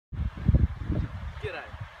G'day.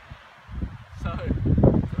 So,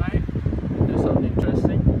 today, do something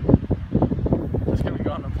interesting. Just going to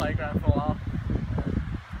go on the playground for a while.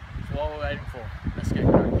 So what we're waiting for, let's get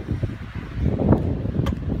going.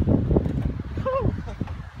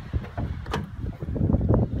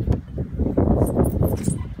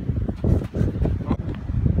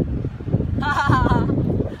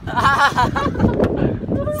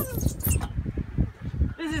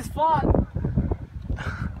 This is fun.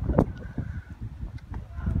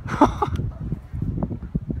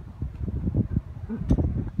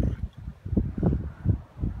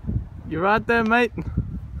 You right there, mate?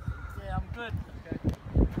 Yeah, I'm good.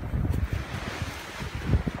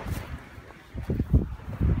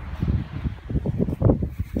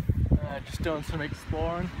 Okay. Just doing some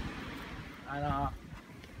exploring and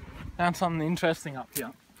found something interesting up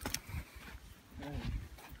here.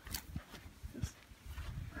 Just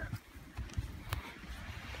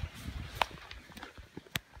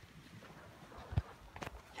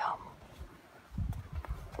yum.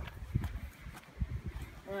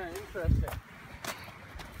 Interesting.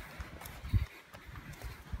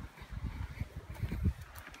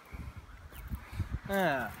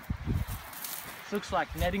 Yeah. This looks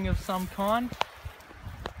like netting of some kind.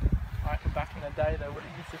 I reckon back in the day they would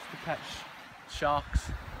have used this to catch sharks.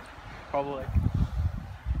 Probably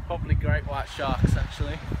great white sharks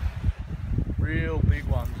actually. Real big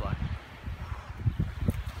ones like.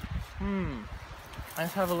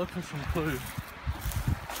 Let's have a look for some clues.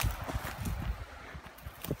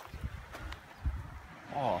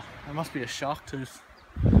 Oh, there must be a shark tooth.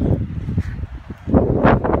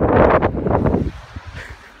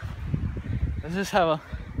 Let's just have a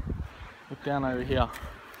look down over here.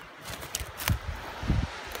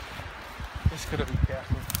 Just gotta be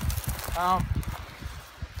careful.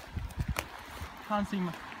 Can't see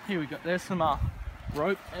my, here we go. There's some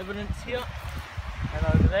rope evidence here and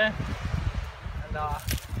over there. And I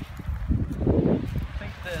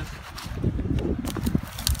think there's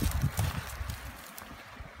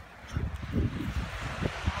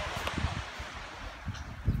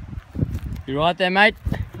You right there, mate?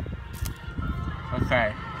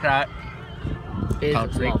 okay. That It's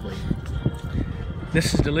lovely.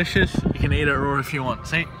 this is delicious. You can eat it raw if you want.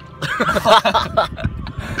 See?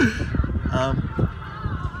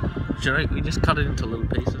 Should we just cut it into little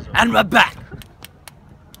pieces? And we're back.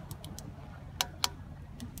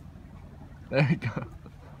 There we go.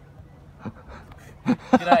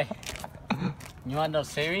 G'day. You might not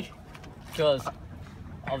see me because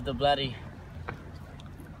of the bloody.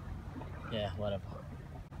 Yeah, whatever.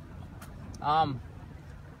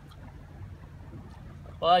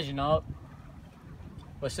 Well, as you know,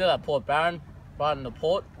 we're still at Port Barron, right in the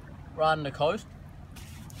port, right on the coast,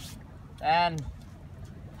 and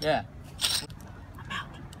yeah.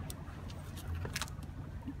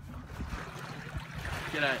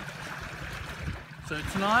 G'day. So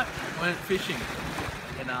tonight we went fishing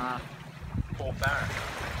in Port Barron.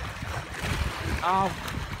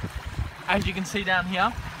 As you can see down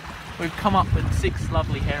here, we've come up with 6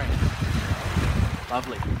 lovely herrings.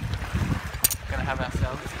 Lovely. Gonna have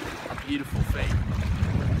ourselves a beautiful feed.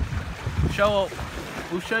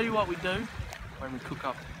 We'll show you what we do when we cook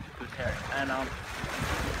up good herring. And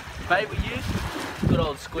bait we use, good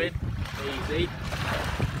old squid, easy,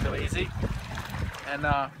 so easy. And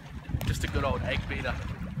just a good old egg beater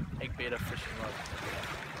fishing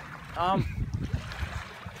rod.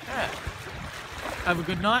 Yeah. Have a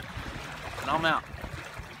good night, and I'm out.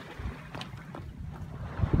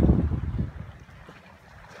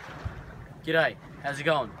 G'day, how's it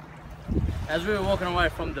going? As we were walking away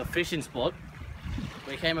from the fishing spot,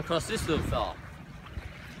 we came across this little fella.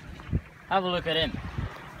 Have a look at him.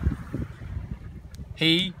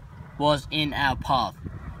 He was in our path.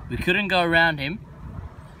 We couldn't go around him,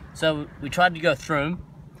 so we tried to go through him,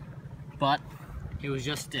 but he was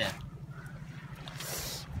just there.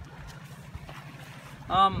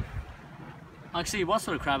 Actually, what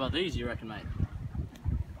sort of crab are these, you reckon, mate?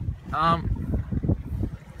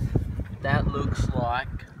 That looks like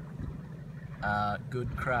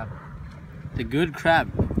good crab. The good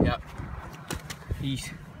crab. Yep.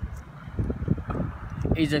 He's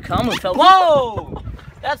a common fella. Whoa!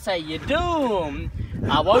 That's how you do 'em.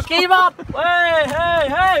 I woke him up. Hey, hey,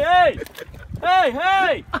 hey, hey, hey,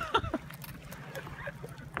 hey!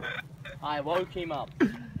 I woke him up.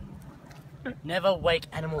 Never wake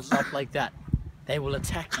animals up like that. They will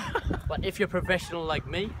attack you. But if you're professional like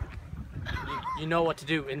me, you know what to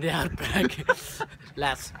do in the Outback.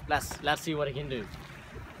 Let's see what he can do.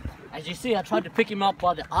 As you see, I tried to pick him up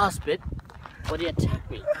by the arse bit, but he attacked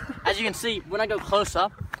me. As you can see, when I go closer,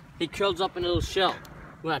 he curls up in a little shell.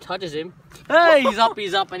 When I touches him, Hey, he's up,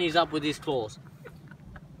 and he's up with his claws.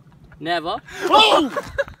 Never. Oh!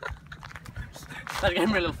 That gave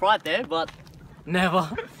me a little fright there, but never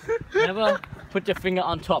put your finger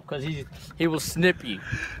on top because he will snip you.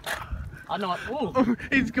 I know. Oh,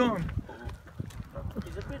 he's gone.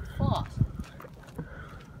 He's a bit fast.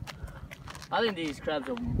 I think these crabs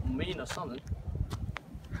are mean or something.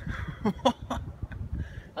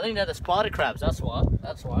 I think they're the spider crabs. That's why.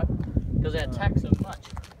 Because they attack so much.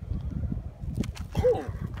 Oh.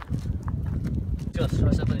 Just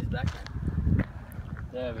throw something in his back, man.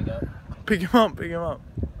 There we go. Pick him up, pick him up.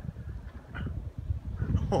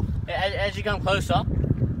 Oh. As you come closer,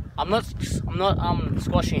 I'm not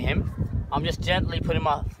squashing him. I'm just gently putting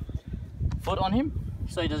my foot on him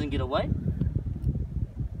so he doesn't get away.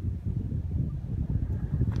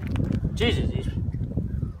 Jesus, he's...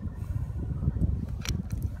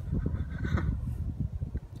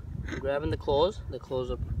 grabbing the claws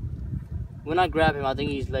are... When I grab him, I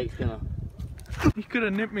think his leg's gonna... He could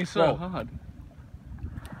have nipped me so hard.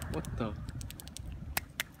 What the?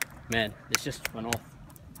 Man, this just went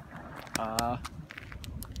off.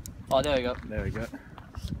 Oh, there we go. There we go.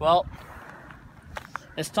 Well,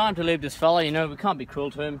 it's time to leave this fella. You know, we can't be cruel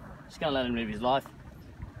to him. Just gonna let him live his life.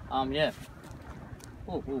 Yeah.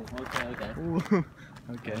 Oh, okay. Ooh,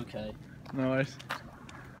 Okay. No worries.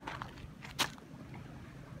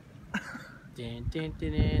 Din.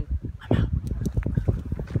 I'm out.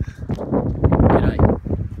 G'day.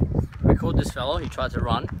 We caught this fella. He tried to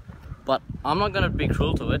run, but I'm not gonna be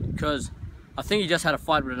cruel to it because I think he just had a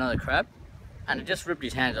fight with another crab, and it just ripped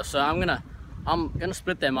his hands off. So I'm gonna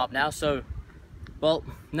split them up now. So, well,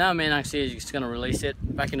 now me and Unks Z is just gonna release it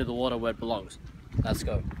back into the water where it belongs. Let's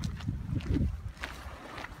go.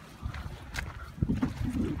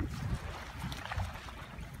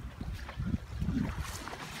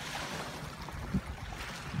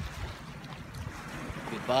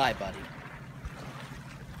 Goodbye, buddy.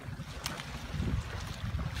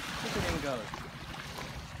 Look at him go.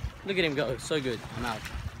 Look at him go. So good. I'm out.